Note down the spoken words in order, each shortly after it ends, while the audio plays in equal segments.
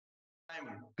time.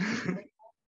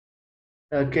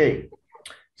 Okay.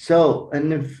 So,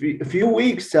 in a few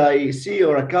weeks, I see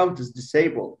your account is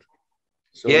disabled.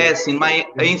 So, Yes, in my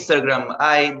Instagram,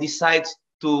 I decide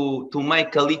to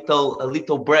make a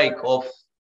little break of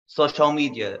social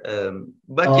media.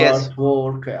 But yes,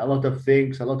 artwork, a lot of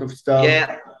things, a lot of stuff.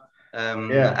 yeah,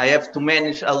 Yeah. I have to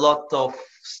manage a lot of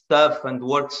stuff and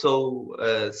work, so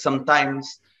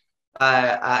sometimes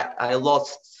I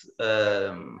lost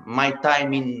my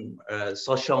time in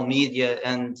social media,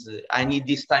 and I need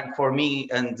this time for me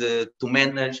and to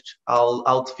manage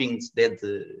all things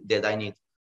that I need.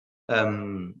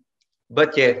 Um,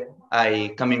 but yeah,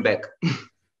 I coming back.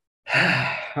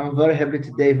 I'm very happy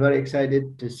today, very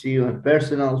excited to see you in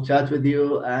person. I'll chat with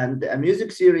you. And a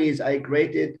music series I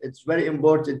created, it's very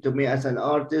important to me as an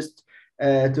artist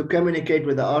to communicate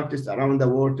with the artists around the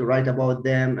world, to write about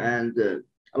them, and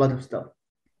a lot of stuff,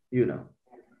 you know.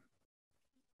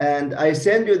 And I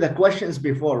sent you the questions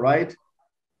before, right?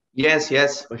 Yes,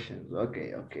 yes. Questions.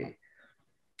 Okay, okay.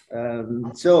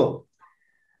 So,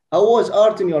 how was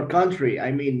art in your country?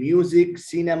 I mean, music,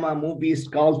 cinema, movies,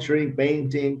 sculpturing,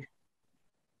 painting.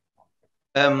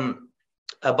 Um,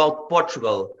 about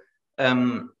Portugal,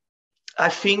 I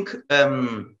think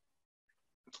uh,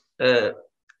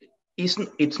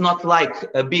 it's not like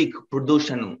a big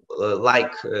production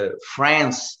like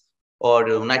France or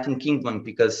the United Kingdom,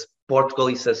 because Portugal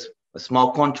is a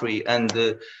small country, and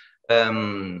the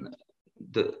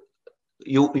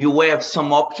you have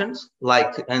some options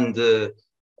like, and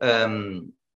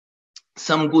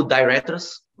some good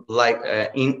directors like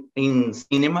in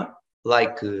cinema,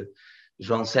 like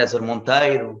João César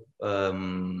Monteiro,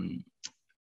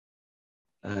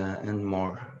 and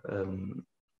more.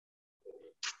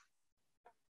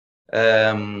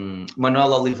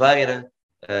 Manuel Oliveira,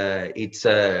 it's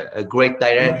a great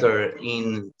director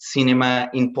in cinema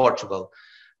in Portugal.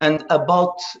 And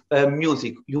about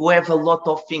music, you have a lot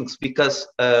of things, because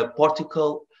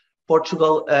Portugal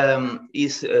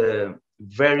is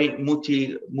very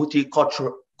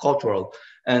multicultural,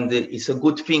 and it's a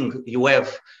good thing. You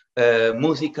have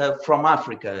music from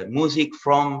Africa, music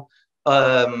from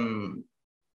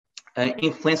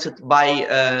influenced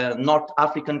by North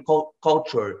African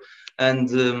culture and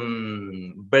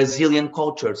Brazilian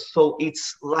culture. So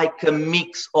it's like a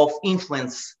mix of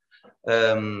influence.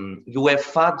 You have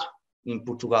fado in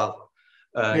Portugal.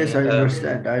 Yes, I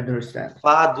understand. I understand.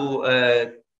 Fado,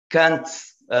 cante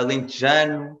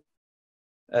alentejano,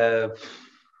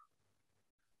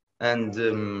 and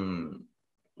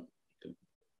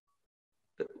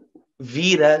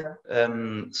vira.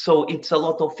 So it's a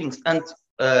lot of things, and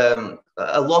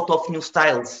a lot of new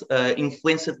styles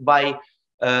influenced by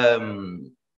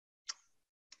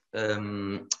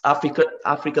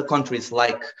Africa countries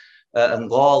like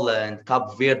Angola and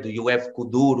Cabo Verde. You have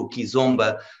Kuduro,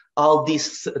 Kizomba, all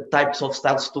these types of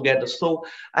styles together. So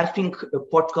I think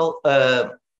Portugal,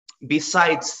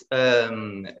 besides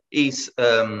is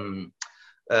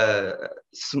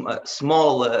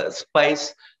small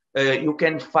space, you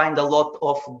can find a lot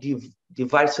of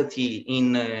diversity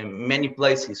in many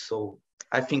places. So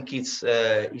I think it's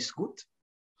good.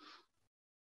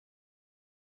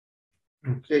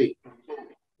 Okay.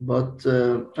 But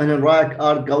in Iraq,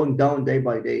 art going down day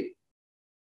by day.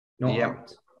 No Yeah.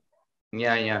 art.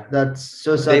 Yeah. That's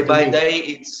so sad Day to by me. day,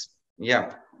 it's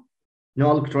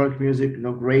No electronic music,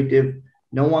 no creative.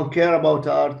 No one care about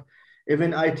art.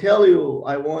 Even I tell you,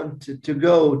 I want to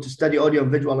go to study audio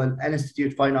and visual and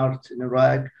Institute Fine Art in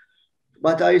Iraq.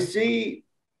 But I see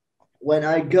when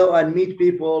I go and meet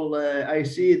people, I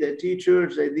see the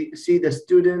teachers, see the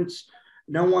students.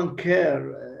 No one care.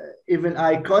 Even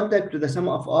I contact with some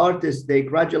of artists. They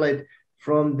graduate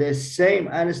from the same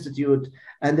institute,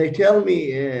 and they tell me,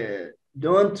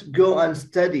 don't go and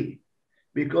study,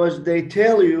 because they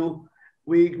tell you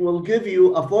we will give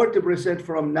you a 40%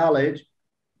 from knowledge,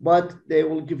 but they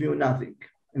will give you nothing.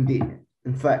 Indeed,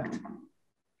 in fact,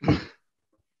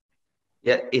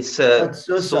 yeah. It's that's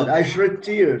so sad. I shed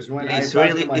tears when I it's back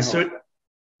to really my home.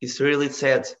 it's really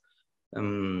sad,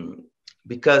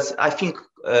 because I think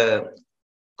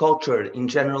culture in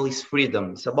general is freedom.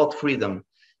 It's about freedom.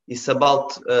 It's about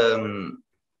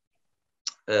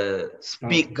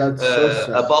speak That's so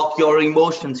sad. about your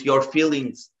emotions, your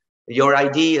feelings, your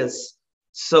ideas.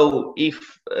 So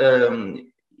if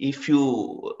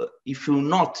you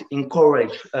not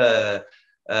encourage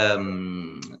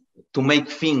um, to make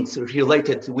things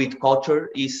related with culture,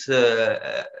 is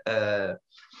a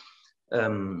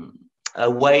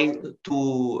way to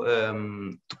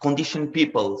condition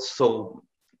people. So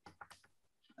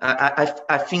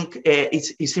I think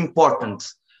it's important.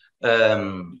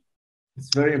 It's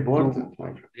very to important, my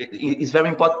friend. it's very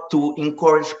important to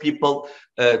encourage people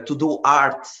to do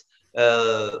art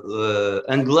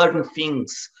and learn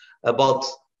things about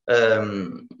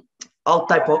um, all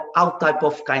type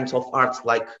of kinds of arts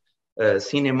like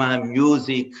cinema,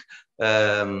 music,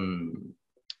 um,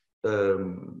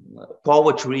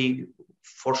 poetry,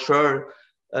 for sure,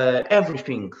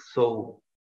 everything. So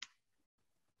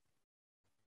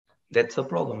that's a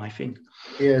problem, I think.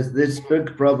 Yes, this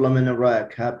big problem in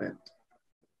Iraq happened,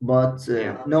 but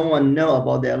Yeah. no one know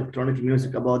about the electronic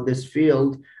music, about this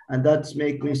field, and that's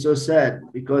make me so sad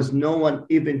because no one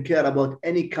even care about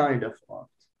any kind of art.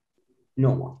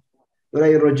 No one.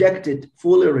 They rejected,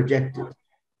 fully rejected.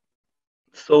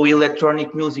 So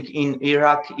electronic music in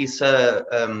Iraq is A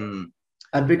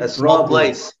a big small problem.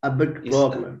 place. A big It's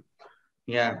problem.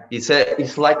 yeah,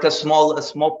 it's like a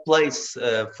small place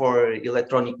for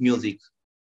electronic music.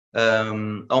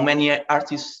 How many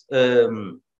artists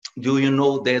do you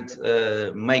know that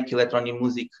make electronic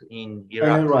music in In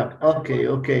Iraq? Iraq. Okay,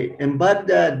 okay. In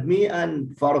Baghdad, me and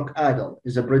Farooq Adel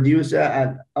is a producer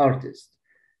and artist.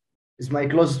 Is my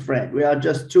closest friend. We are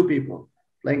just two people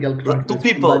playing electronic Two music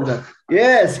in people. Baghdad.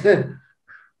 Yes,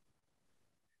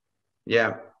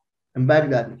 Yeah, in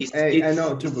Baghdad. it's Hey, I it's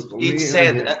know two it's people, it's me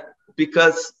and sad him.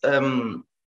 because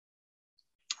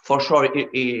for sure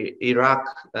Iraq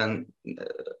and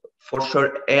for sure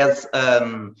has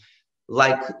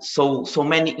like so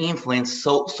many influence,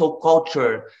 so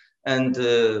culture, and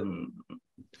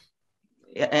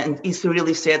and it's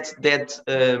really sad that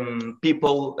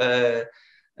people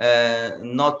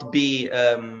not be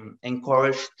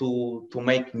encouraged to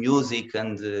make music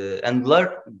and learn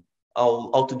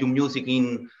how to do music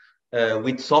in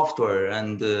with software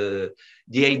and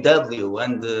DAW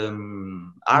and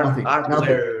Nothing, nothing,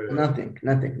 hardware. nothing,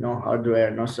 nothing. No hardware,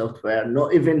 no software,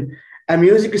 no even a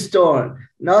music store.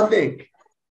 Nothing.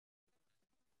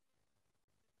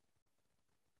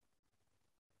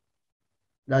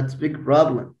 That's big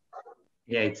problem.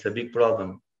 Yeah, it's a big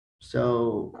problem.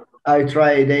 So I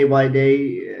try day by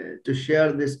day to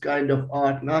share this kind of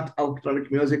art, not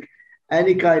electronic music,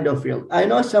 any kind of field. I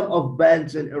know some of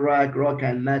bands in Iraq, rock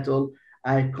and metal.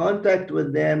 I contact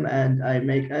with them and I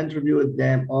make interview with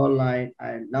them online.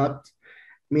 I not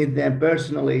meet them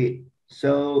personally.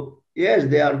 So yes,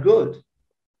 they are good.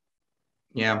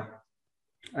 Yeah,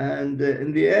 And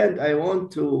in the end, I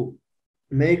want to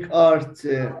make art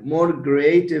more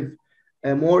creative,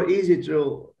 more easy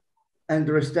to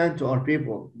understand to our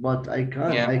people. But I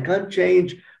can't. yeah, I can't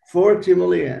change 40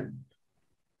 million.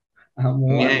 I'm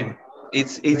yeah. one.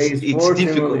 It's There it's is it's 40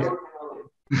 difficult. million.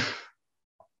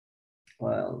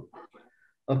 Well,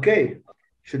 okay.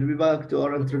 Should we back to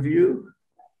our interview?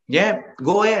 Yeah,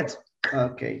 go ahead.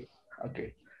 Okay.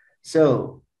 Okay.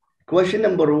 So, question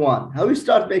number one: how you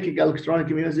start making electronic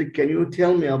music? Can you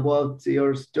tell me about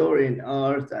your story in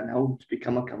art and how to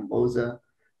become a composer?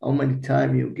 How many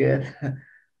time you get?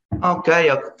 Okay,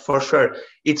 for sure.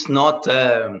 It's not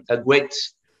a great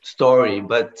story,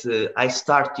 but I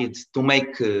started to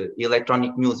make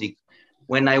electronic music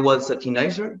when I was a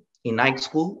teenager in high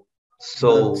school. So,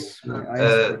 That's my eyes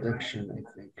uh, protection, I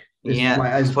think. This is yeah,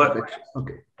 my eyes protection.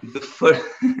 Okay. the first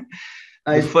the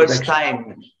Eyes first protection. time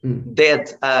Hmm. that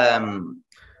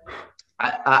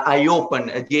I opened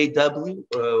a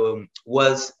DAW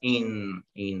was in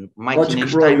my Logic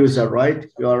teenage Pro times. user, right?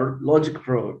 You are Logic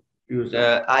Pro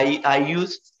user. I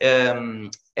used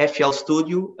FL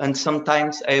Studio and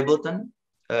sometimes Ableton,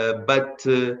 but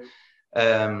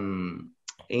um,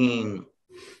 in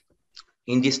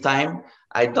in this time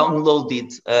I downloaded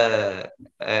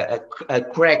a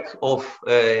crack of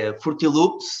Fruity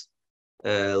Loops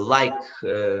like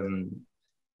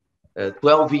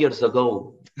 12 years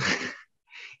ago.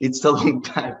 It's a long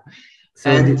time. So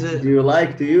And do you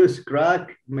like to use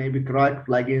crack, maybe crack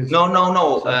plugins no.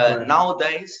 software?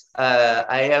 Nowadays,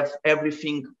 I have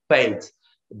everything paid.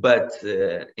 But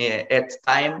at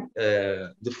time,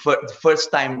 the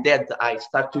first time that I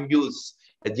start to use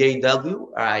a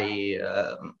DAW,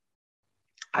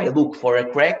 I look for a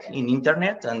crack in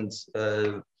internet and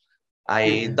I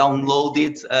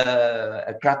downloaded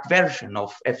a crack version of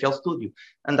FL Studio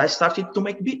and I started to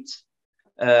make beats.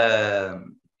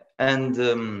 And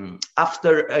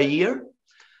after a year,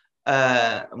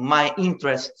 my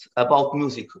interest about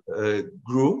music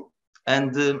grew,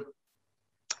 and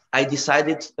I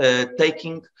decided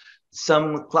taking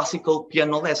some classical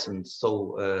piano lessons. So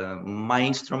my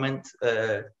instrument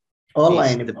is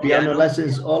Online, the piano piano.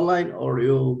 lessons online, or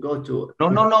you go to No.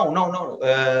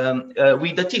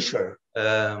 With a teacher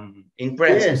in yes,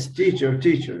 presence. teacher,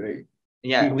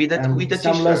 Yeah, with a and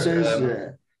some teacher.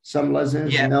 lessons some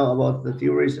lessons, Yeah, about the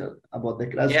theories about the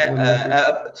classical music,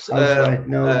 yeah, how to write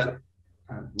notes,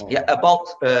 and yeah, more. about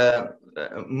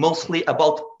mostly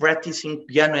about practicing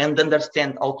piano and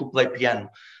understand how to play piano.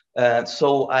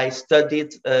 So I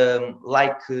studied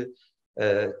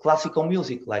classical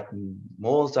music, like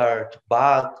Mozart,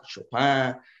 Bach,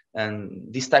 Chopin,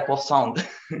 and this type of sound.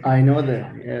 I know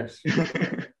that, yes.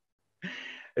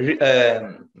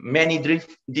 Many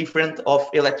different of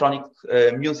electronic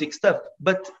music stuff,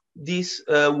 but this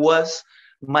was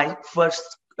my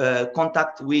first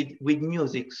contact with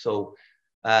music. So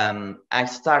I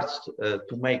started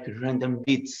to make random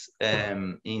beats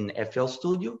in FL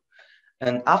Studio,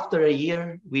 and after a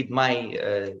year with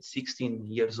my 16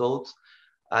 years old,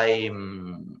 I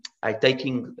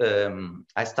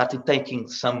started taking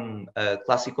some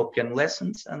classical piano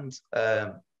lessons, and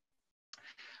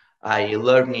I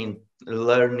learned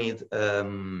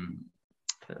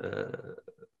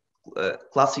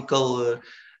classical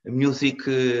music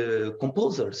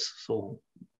composers. So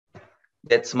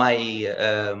that's my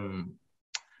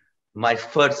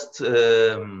first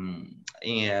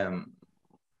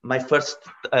my first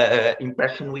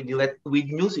impression with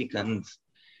music and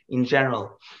in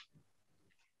general.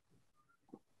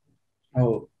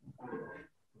 Oh,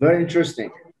 very interesting.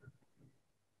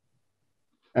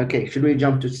 Okay, should we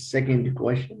jump to second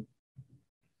question?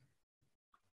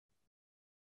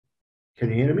 Can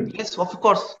you hear me? Yes, of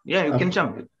course. Yeah, you can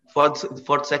jump for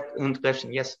second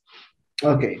question. Yes.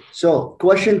 Okay, so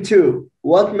question 2: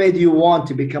 what made you want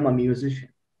to become a musician?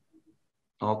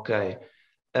 Okay.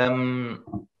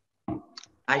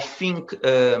 I think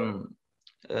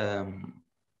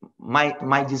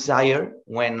my desire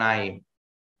when I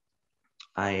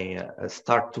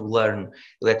start to learn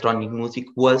electronic music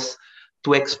was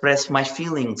to express my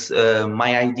feelings,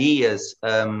 my ideas,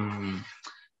 and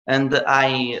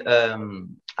I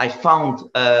found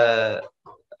a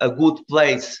good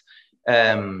place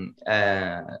in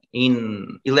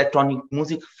electronic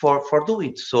music for do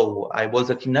it. So I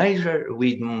was a teenager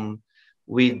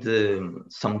with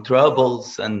some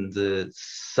troubles and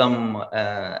some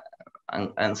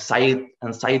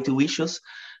anxiety issues,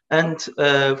 and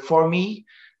for me,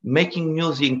 making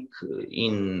music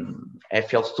in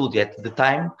FL Studio at the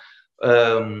time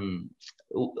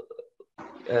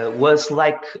was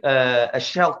like a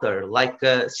shelter, like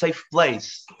a safe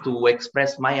place to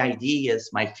express my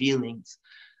ideas, my feelings,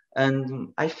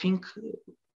 and I think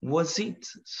was it.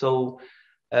 So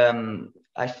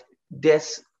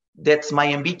that's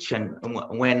my ambition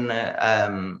when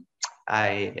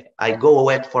I go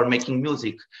ahead for making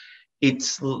music.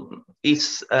 It's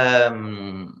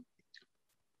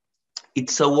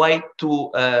a way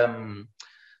to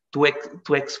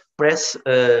express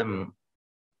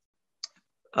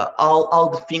all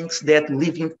the things that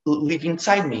live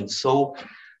inside me. So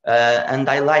and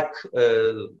I like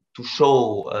to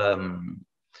show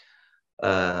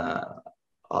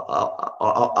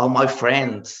all my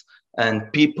friends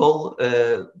and people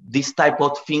this type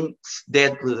of things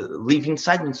that live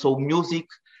inside me. So music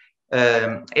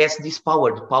has this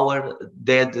power, the power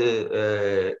that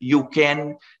you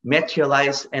can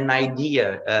materialize an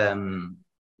idea,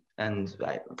 and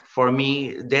for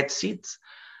me that's it.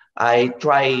 I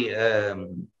try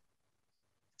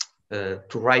to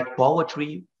write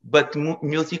poetry, but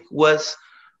music was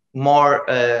more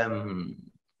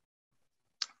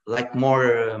like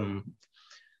more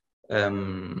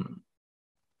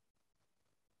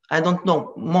I don't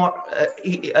know, more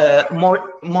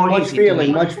Much easy to feeling,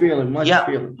 me. much feeling, much Yeah,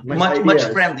 feeling, much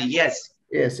ideas. friendly. Yes.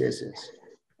 Yes.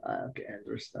 Okay, I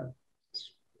understand.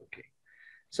 Okay.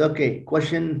 So, okay,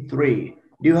 question 3.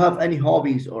 Do you have any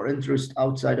hobbies or interests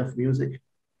outside of music?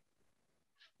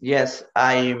 Yes,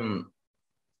 I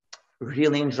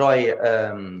really enjoy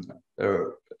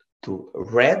to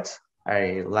read.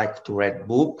 I like to read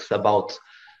books about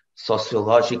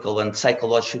sociological and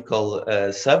psychological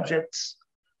subjects.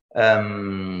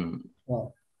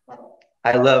 Wow.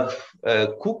 I love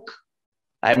cook.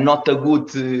 I'm not a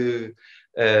good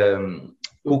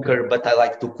cooker, but I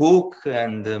like to cook,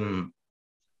 and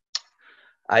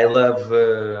I love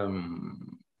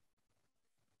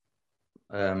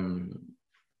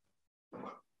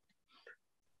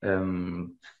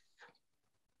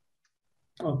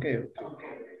okay.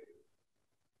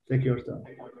 Take your time.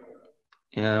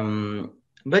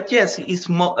 But yes, it's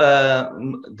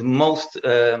the most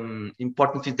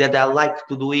important thing that I like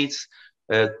to do is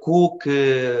cook,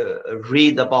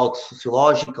 read about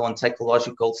sociological and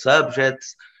psychological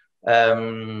subjects,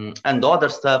 and other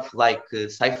stuff like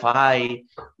sci-fi,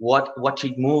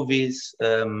 watching movies,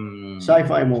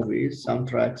 Sci-fi movies,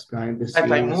 soundtracks behind the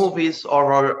sci-fi scenes. movies,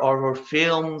 horror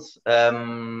films,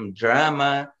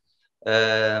 drama,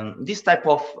 this type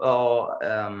of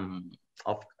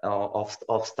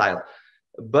style.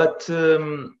 But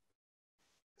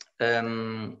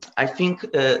I think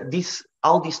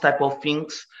all these type of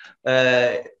things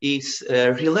is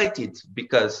related,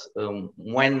 because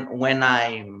when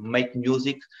I make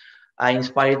music, I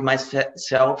inspired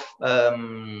myself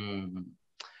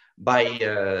by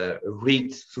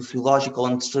read sociological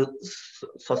and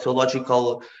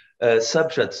sociological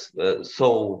subjects.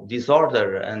 So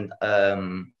disorder and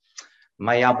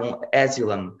my album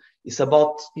Asylum is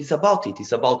about it.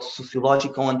 It's about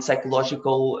sociological and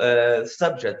psychological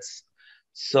subjects.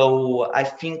 So I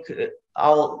think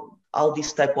all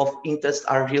these type of interests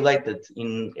are related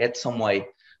at some way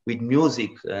with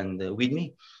music and with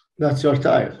me. That's your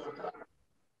type.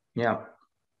 Yeah.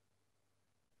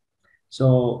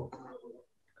 So,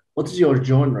 what is your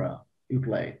genre you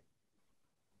play?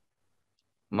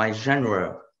 My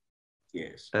genre.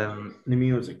 Yes. The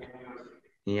music.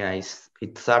 Yeah, it's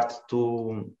hard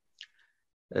to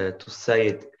say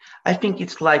it. I think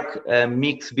it's like a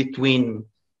mix between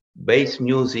bass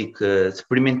music,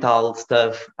 experimental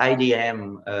stuff,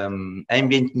 IDM,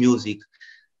 ambient music.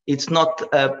 It's not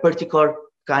a particular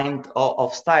kind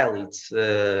of style. It's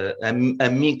a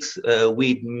mix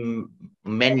with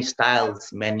many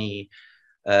styles, many.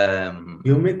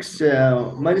 You mix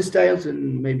many styles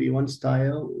in maybe one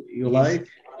style you like.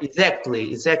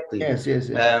 Exactly. Yes.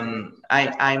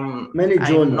 I'm many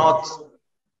genres.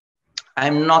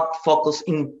 I'm not focused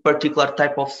in particular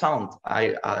type of sound.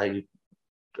 I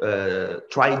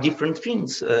try different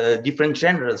things, different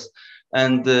genres,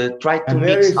 and try to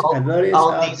mix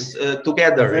all these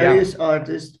together. Various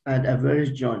artists and a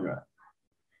various genre.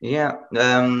 Yeah.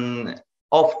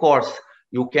 Of course,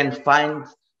 you can find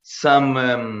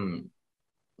some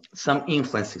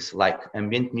influences like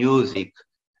ambient music,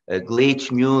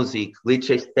 glitch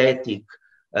aesthetic,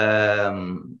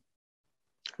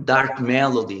 dark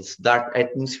melodies, dark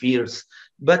atmospheres.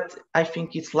 But I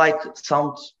think it's like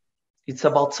it's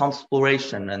about sound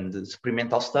exploration and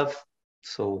experimental stuff.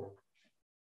 So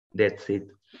that's it.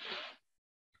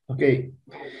 Okay.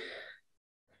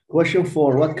 Question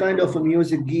 4. What kind of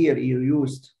music gear you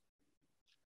used?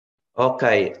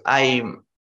 Okay, I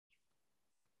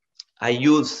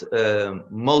use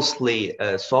mostly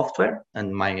software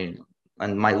and my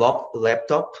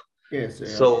laptop. Yes.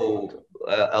 So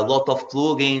a lot of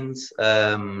plugins,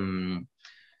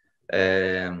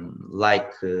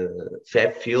 like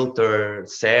Fab Filter,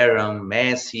 Serum,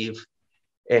 Massive,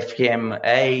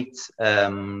 FM8,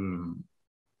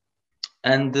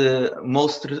 and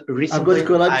most recently a good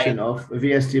collection of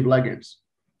VST plugins.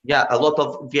 Yeah, a lot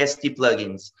of VST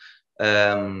plugins.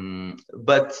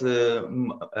 But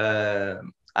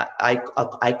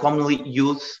I commonly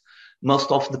use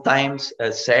most of the times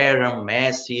Serum,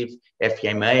 Massive,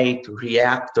 FM8,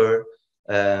 Reactor.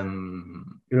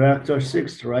 Reactor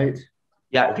 6, right?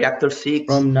 Yeah, Reactor 6.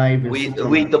 From Naive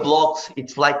with the blocks,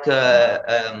 it's like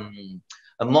a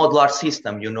modular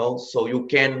system, so you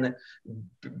can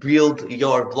build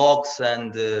your blocks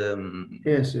and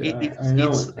yes, I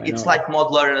know it's like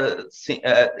modular.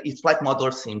 It's like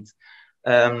modular synth.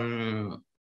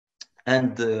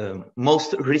 And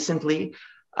most recently,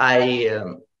 I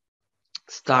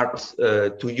start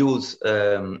to use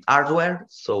hardware.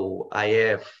 So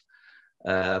I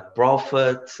have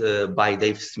Prophet by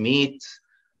Dave Smith,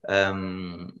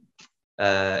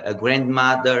 a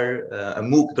grandmother, a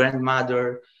Moog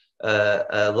grandmother,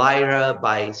 Lyra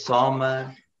by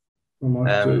Soma, a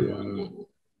Moog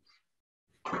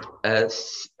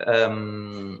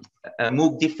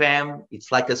DFM.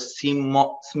 It's like a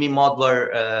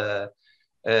semi-modular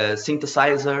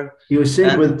synthesizer. You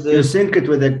sync it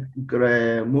with a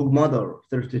Moog Mother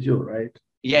 32, right?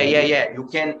 Yeah.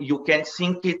 You can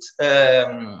sync it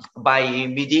by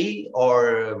MIDI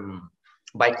or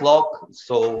by clock.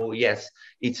 So yes,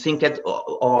 it's synced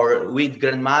or with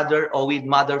grandmother or with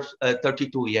mother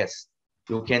 32. Yes,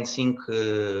 you can sync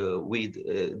with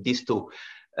these two.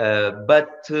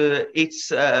 But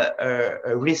it's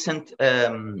a recent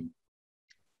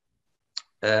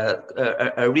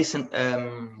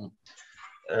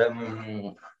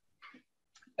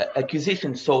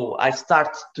acquisition. So I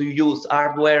start to use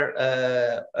hardware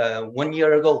 1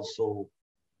 year ago. So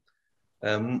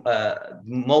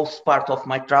most part of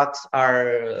my tracks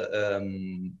are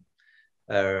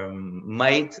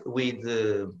made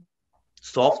with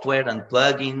software and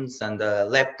plugins and a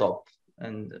laptop.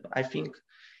 And I think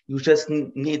you just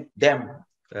need them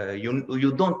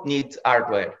You don't need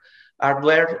hardware.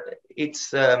 Hardware,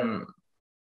 it's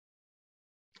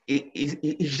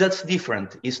just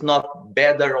different. It's not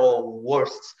better or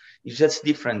worse. It's just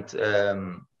different.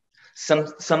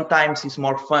 Sometimes it's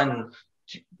more fun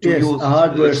to Yes, use a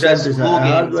hardware just synthesis, a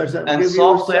plugins hardware synthesis and give you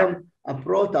software. a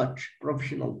pro touch,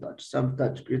 professional touch, some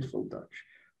touch, beautiful touch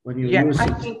when you Yeah, use I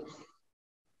it. think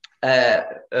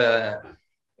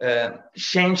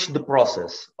change the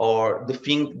process or the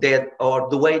thing that or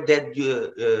the way that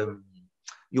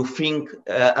you think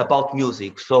about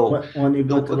music. So When you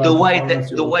go to live performance,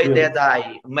 the you'll way feel that it.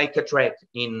 I make a track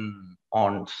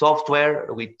on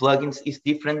software with plugins is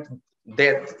different.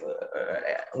 That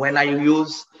when I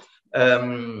use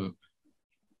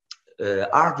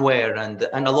hardware and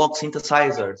analog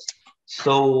synthesizers,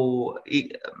 so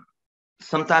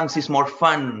sometimes it's more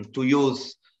fun to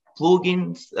use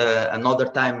plugins, and other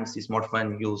times it's more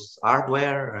fun to use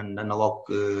hardware and analog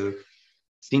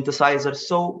synthesizers.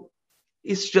 So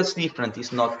it's just different.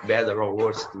 It's not better or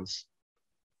worse. It's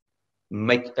I They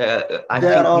are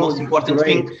think all most important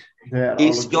thing great. They are all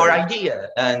is your great. idea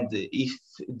and if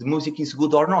the music is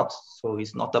good or not. So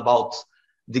it's not about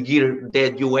the gear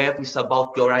that you have. It's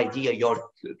about your idea,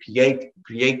 your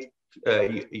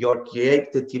your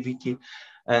creativity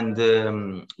and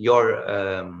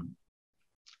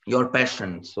your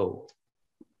passion. So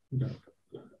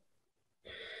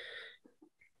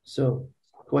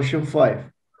Question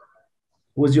 5.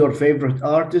 Who's your favorite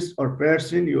artist or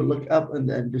person you look up in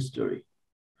the industry?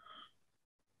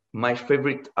 my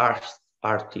favorite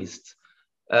artist,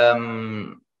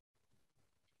 um,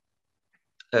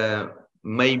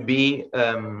 maybe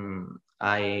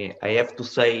I have to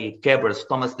say Cabras,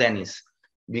 Thomas Dennis,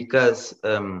 because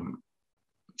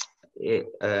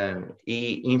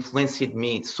he influenced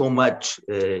me so much.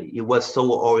 He was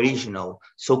so original,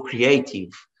 so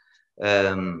creative.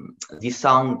 This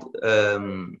sound,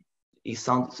 his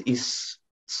sound is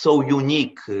so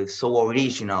unique, so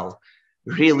original,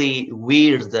 really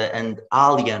weird and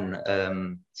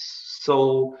alien.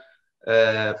 So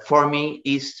for me,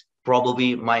 is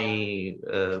probably my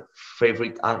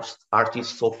favorite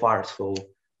artist so far. So.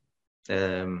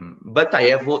 But I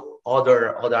have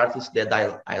other artists that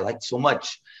I like so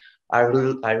much. I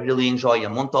really enjoy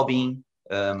Montauban,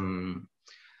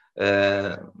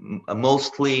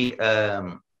 mostly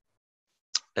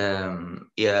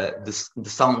yeah, the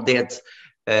sound that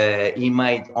he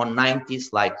made on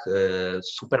 90s, like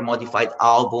super modified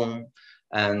album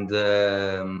and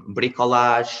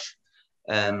bricolage.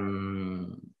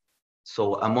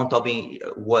 So Montauban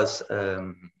was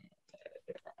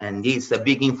and is a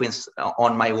big influence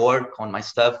on my work, on my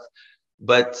stuff.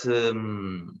 But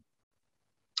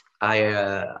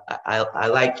I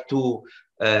like to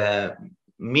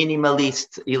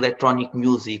minimalist electronic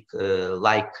music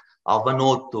like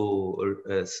Alvanotto,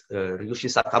 Ryuichi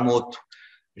Sakamoto,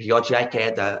 Ryoji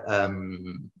Ikeda,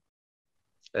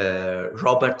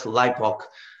 Robert Leipock.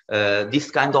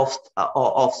 This kind of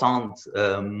sound,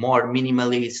 more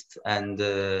minimalist and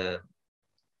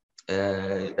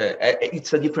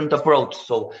it's a different approach.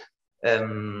 So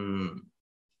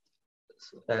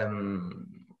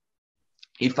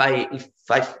if I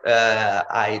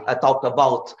talk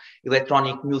about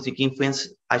electronic music influence,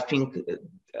 I think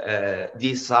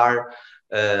these are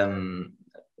the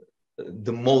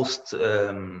most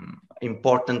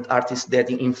important artists that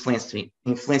influenced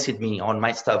me on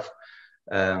my stuff.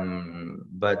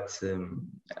 But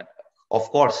of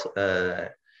course,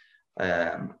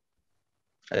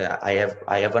 I have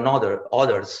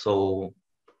others. So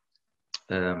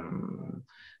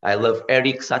I love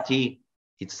Eric Satie.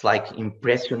 It's like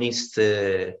impressionist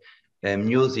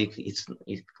music. It's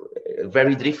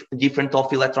very different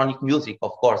of electronic music,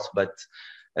 of course, but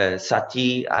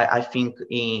Satie, I think,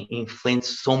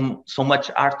 influenced so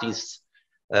much artists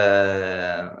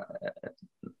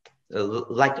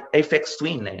like Aphex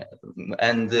Twin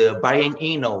and Brian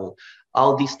Eno.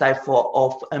 All this type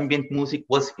of ambient music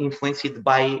was influenced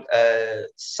by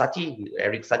Satie.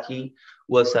 Eric Satie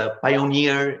was a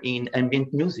pioneer in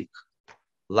ambient music,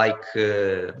 like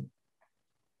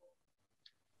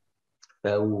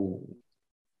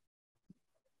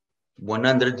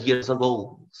 100 years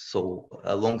ago, so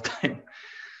a long time.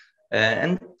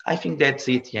 And I think that's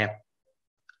it, yeah.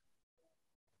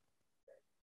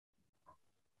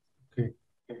 Okay.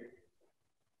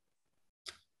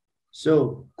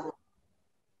 So,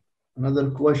 another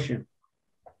question.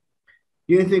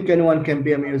 Do you think anyone can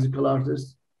be a musical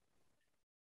artist?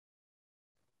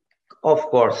 Of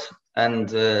course.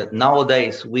 And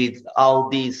nowadays, with all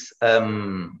these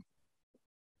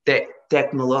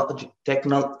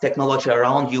technology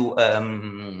around you.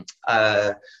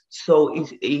 So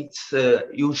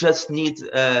you just need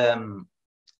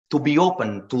to be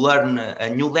open to learn a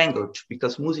new language,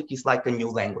 because music is like a new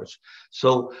language.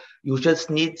 So you just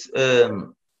need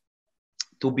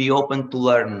to be open to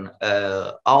learn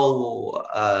how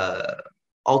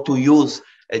to use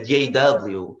a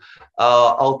DAW,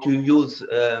 how to use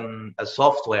a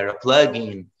software, a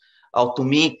plugin, how to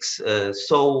mix.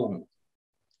 So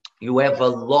you have a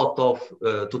lot of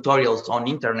tutorials on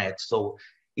internet. So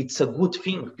it's a good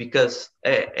thing, because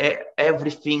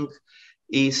everything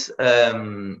is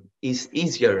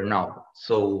easier now.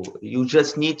 So you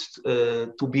just need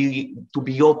to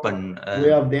be open. We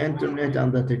have the internet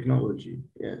and the technology.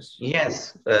 Yes.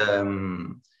 Yes.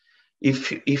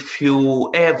 If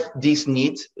you have this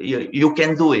need, you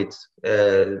can do it.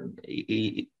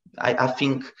 I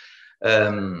think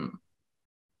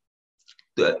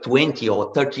 20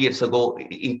 or 30 years ago,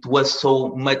 it was so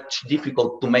much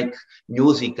difficult to make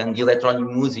music and electronic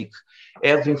music.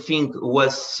 Everything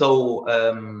was so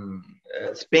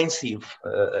expensive.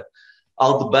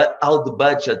 All the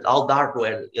budget, all the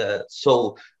hardware.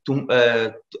 So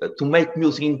to make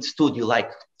music in the studio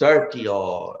like 30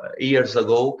 or years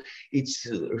ago, it's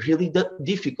really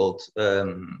difficult.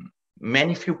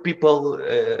 Many few people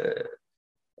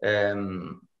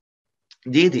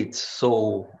did it.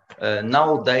 So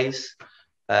nowadays,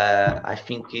 I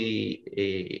think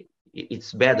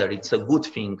it's better. It's a good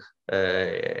thing.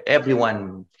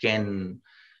 Everyone can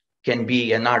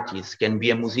be an artist, can be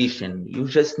a musician. You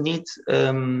just need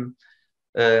to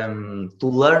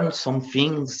learn some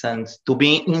things and to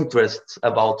be interested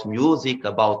about music,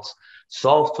 about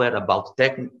software, about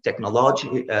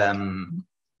technology, and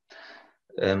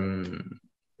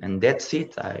that's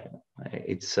it.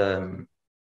 It's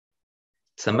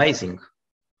amazing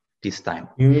this time.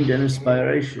 You need an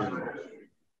inspiration.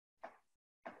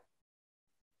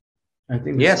 I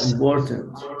think it's Yes.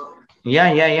 important.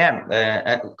 Yeah.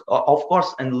 Of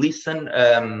course, and listen.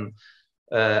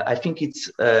 I think it's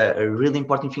a really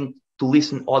important thing to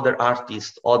listen other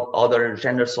artists, other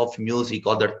genres of music,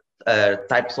 other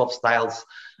types of styles.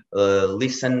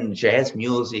 Listen jazz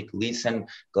music, listen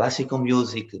classical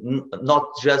music, not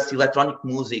just electronic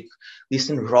music.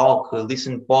 Listen rock,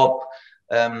 listen pop.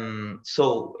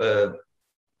 So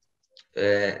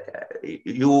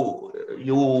you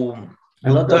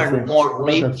turn more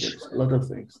rich. A lot of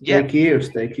things. Yeah. Take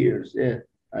years. Yeah,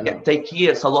 I know. Take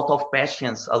years, a lot of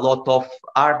patience, a lot of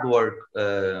hard work.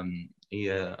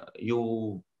 Yeah,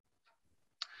 you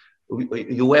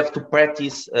have to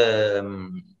practice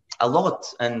a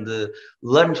lot and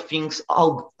learn things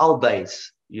all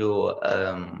days. You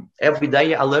every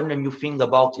day I learn a new thing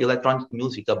about electronic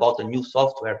music, about a new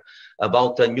software,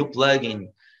 about a new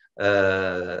plugin.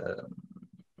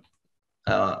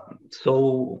 So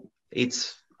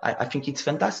I think it's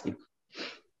fantastic.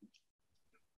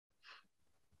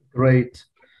 Great.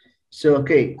 So,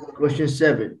 okay, question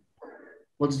 7.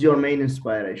 What's your main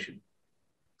inspiration?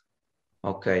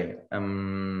 Okay.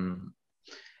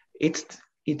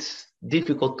 It's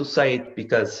difficult to say it,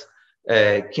 because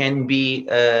can be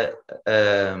a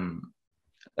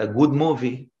good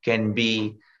movie, can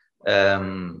be a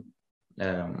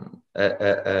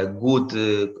good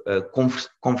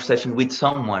conversation with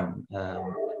someone.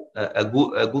 A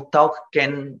good talk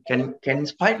can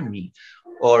inspire me,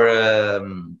 or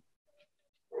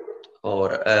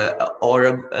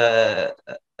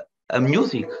a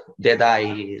music that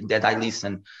I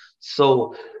listen.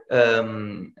 So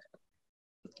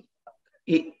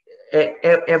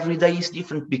every day is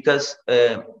different, because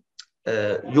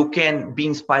you can be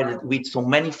inspired with so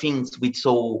many things, with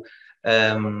so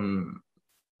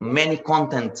many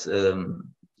content.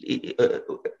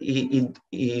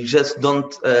 You just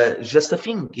don't just a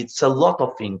thing. It's a lot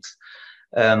of things.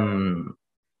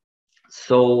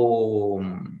 So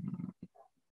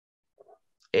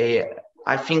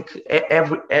I think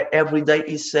every day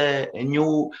is a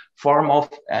new form of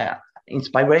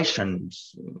inspiration.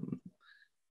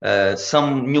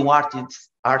 Some new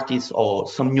artists or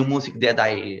some new music that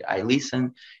I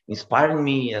listen inspire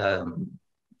me.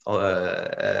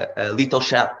 A little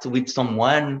chat with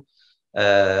someone,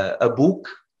 a book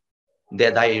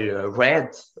that I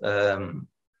read.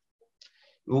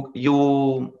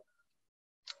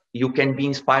 You can be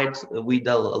inspired with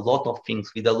a lot of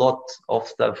things, with a lot of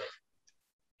stuff.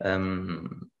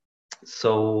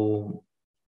 So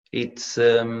it's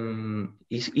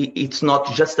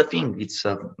not just a thing. It's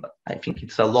I think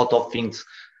it's a lot of things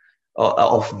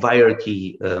of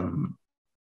variety.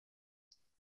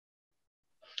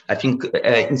 I think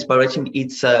inspiration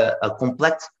it's a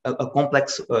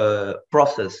complex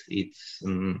process.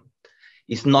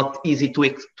 It's not easy to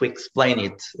explain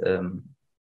it.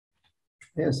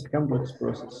 Yes, complex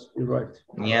process. You're right.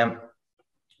 Yeah.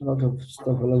 A lot of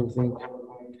stuff, a lot of things.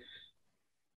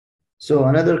 So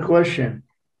another question,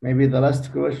 maybe the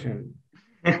last question.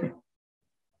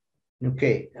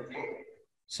 Okay.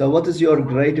 So what is your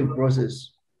creative process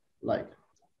like?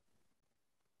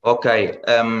 Okay.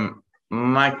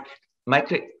 My my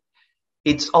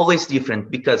it's always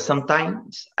different because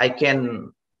sometimes I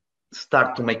can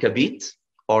start to make a beat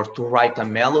or to write a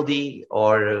melody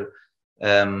or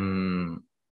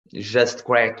just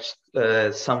scratch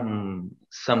some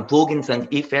plugins and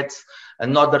effects.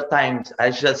 And other times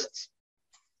I just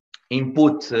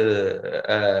input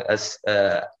an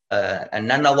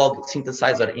analog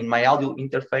synthesizer in my audio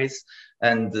interface,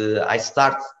 and I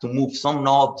start to move some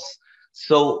knobs.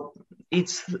 So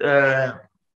it's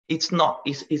not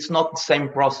the same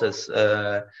process.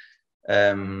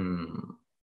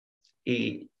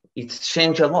 It's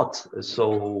changed a lot.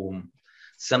 So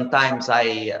sometimes I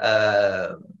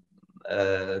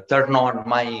turn on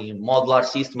my modular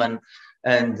system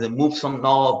and move some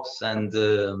knobs and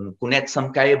connect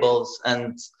some cables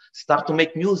and start to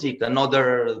make music. And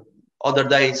other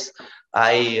days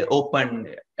I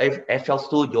open FL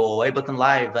Studio, Ableton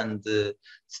Live, and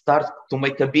start to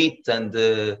make a beat and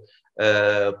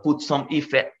put some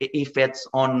effects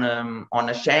on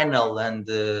a channel and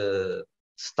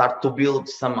start to build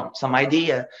some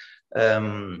idea.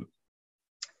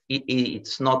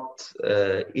 It's not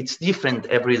it's different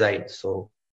every day. So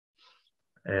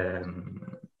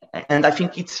and I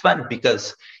think it's fun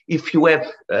because if you have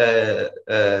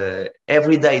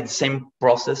every day the same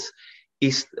process,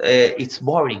 it's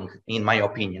boring in my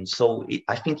opinion. So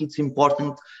I think it's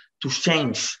important to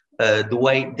change the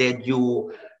way that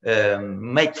you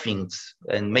make things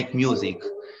and make music,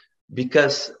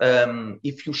 because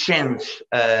if you change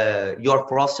your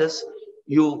process,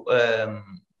 you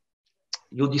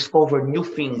discover new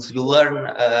things, you learn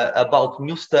about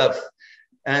new stuff,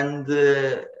 and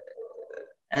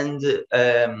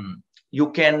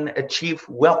you can achieve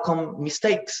welcome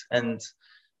mistakes. And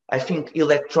I think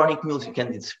electronic music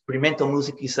and experimental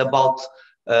music is about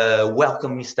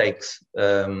welcome mistakes,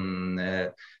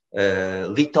 little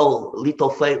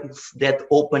fails that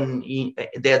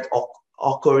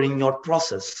occur in your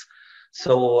process.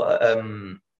 So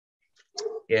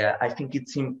yeah, I think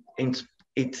it's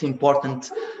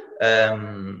important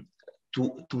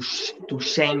to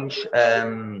change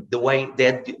the way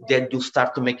that you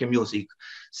start to make a music.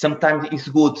 Sometimes it's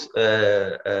good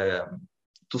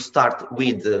to start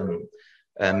with a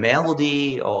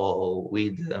melody or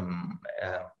with a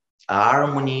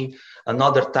harmony, and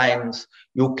other times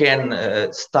you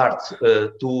can start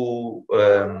to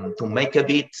make a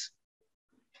beat.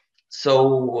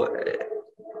 So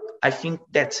I think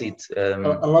that's it.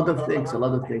 A lot of things, a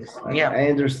lot of things. Yeah. I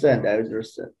understand.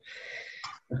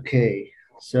 Okay,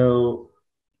 so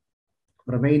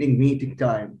remaining meeting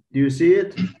time. Do you see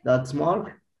it? That's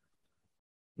Mark?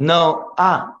 No.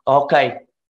 Okay.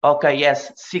 Okay.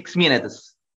 Yes. 6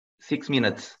 minutes. 6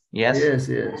 minutes. Yes.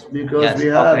 Yes. Because we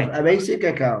have a basic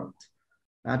account,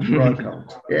 not pro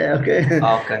account. Yeah. Okay.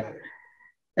 Okay.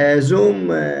 Zoom,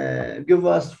 give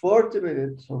us 40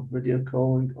 minutes of video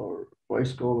calling or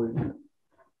voice calling,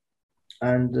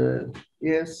 and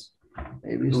yes,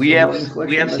 maybe we have 6.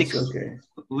 Okay.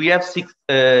 We have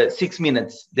 6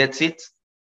 minutes. That's it.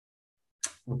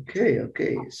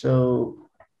 Okay. So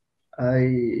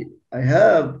I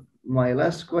have my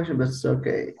last question, but it's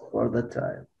okay for that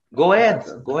time. Go ahead.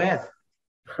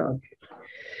 Okay.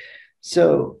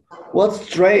 So, what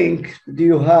strength do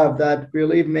you have that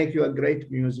believe make you a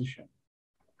great musician?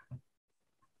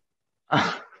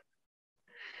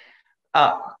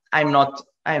 I'm not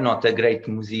a great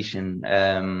musician.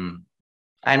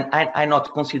 I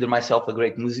not consider myself a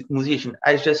great musician.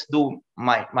 I just do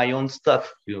my own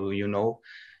stuff. You know,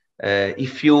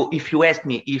 if you ask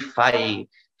me if I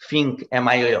think am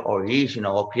I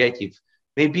original or creative,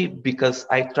 maybe because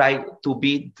I try to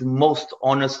be the most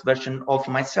honest version of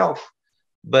myself,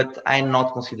 but I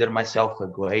not consider myself a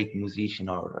great musician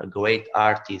or a great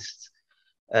artist.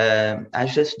 I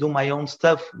just do my own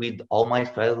stuff with all my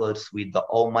failures, with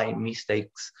all my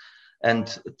mistakes, and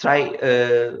try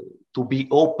to be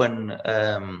open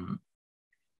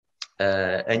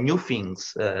and new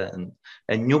things and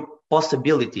new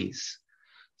possibilities.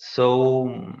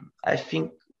 So I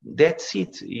think that's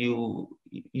it. You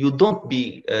don't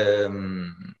be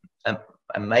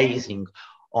amazing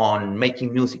on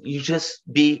making music. You just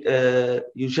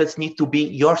need to be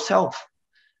yourself,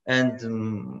 and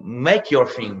make your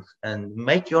thing and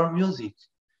make your music.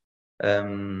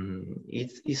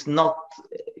 It's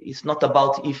not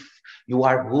about if you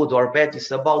are good or bad.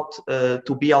 It's about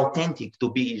to be authentic, to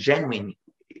be genuine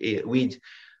with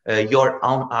your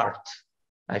own art.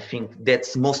 I think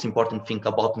that's the most important thing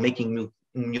about making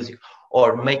music or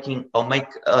make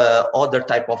other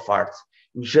type of art.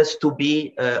 Just to be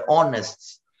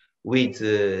honest with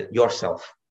yourself.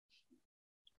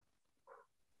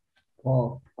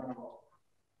 Oh,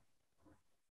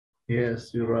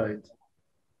 yes, you're right.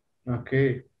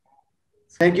 Okay.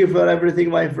 Thank you for everything,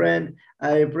 my friend.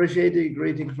 I appreciate it.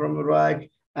 Greeting from Iraq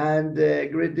and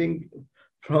greeting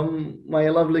from my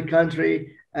lovely country.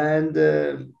 And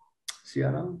see you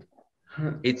around.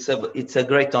 It's a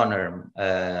great honor,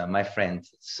 my friend.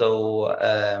 So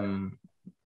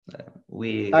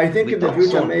I think we in the talk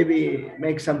future, soon. maybe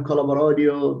make some collab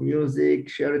audio, music,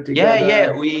 share it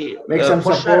Yeah. together, We make some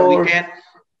for sure support.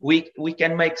 we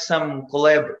can make some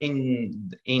collab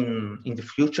in the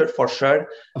future for sure.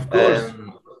 Of course,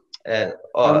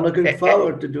 I'm looking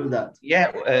forward to do that. Yeah.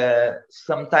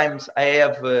 Sometimes I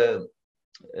have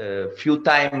few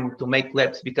time to make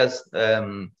collabs because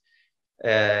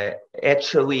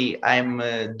actually I'm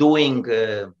doing.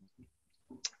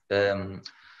 Um,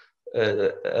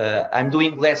 I'm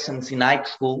doing lessons in high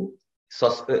school, so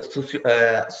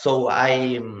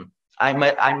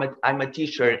I'm a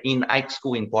teacher in high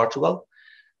school in Portugal.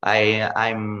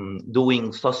 I'm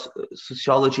doing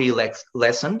sociology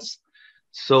lessons.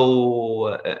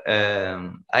 So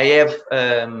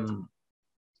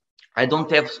I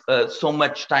don't have so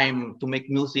much time to make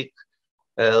music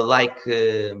like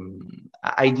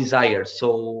I desire.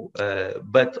 So,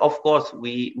 but of course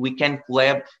we can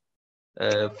collab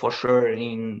for sure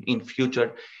in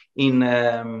future.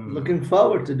 Looking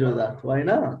forward to do that. Why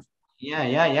not?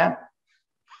 Yeah,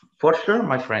 for sure,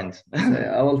 my friend. So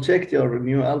I will check your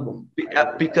new album. I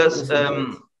will Because listen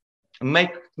to it.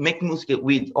 make music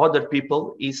with other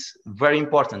people is very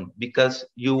important because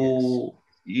Yes.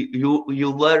 you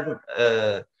learn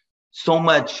so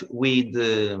much with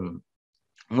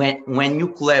when you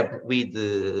collab with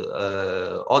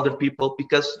other people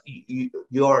because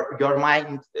your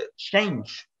mind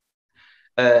change.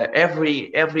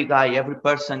 Every guy, every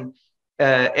person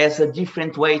has a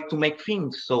different way to make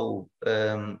things. So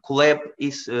collab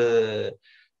is a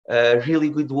really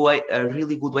good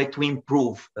way to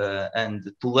improve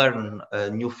and to learn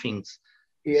new things.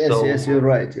 Yes, yes, So you're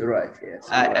right. You're right. Yes,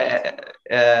 you're right.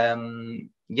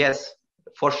 yes,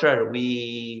 for sure,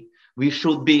 we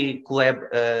should be collab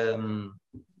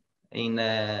in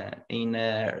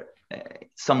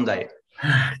someday.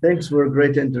 Thanks for a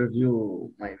great interview,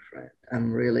 my friend.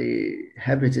 I'm really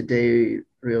happy today,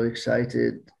 really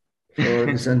excited for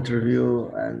this interview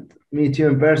and meet you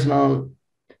in personal,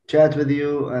 chat with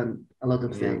you, and a lot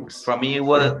of Yeah, things. for me, it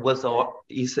Yeah.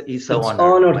 is a It's honor,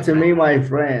 honor my to friend. me, my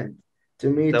friend, to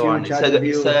meet So you, on. chat with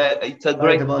you, It's a write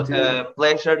great about you.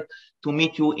 pleasure to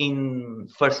meet you in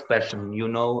first person.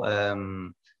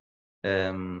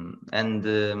 And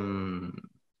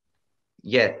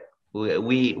yeah,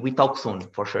 we talk soon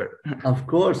for sure. Of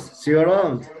course, see you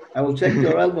around. I will check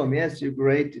your album. Yes, you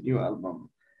great new album.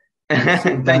 Let's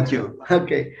stay in Thank touch. you,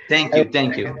 Okay. thank you,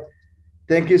 thank you.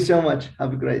 Thank you so much.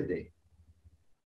 Have a great day.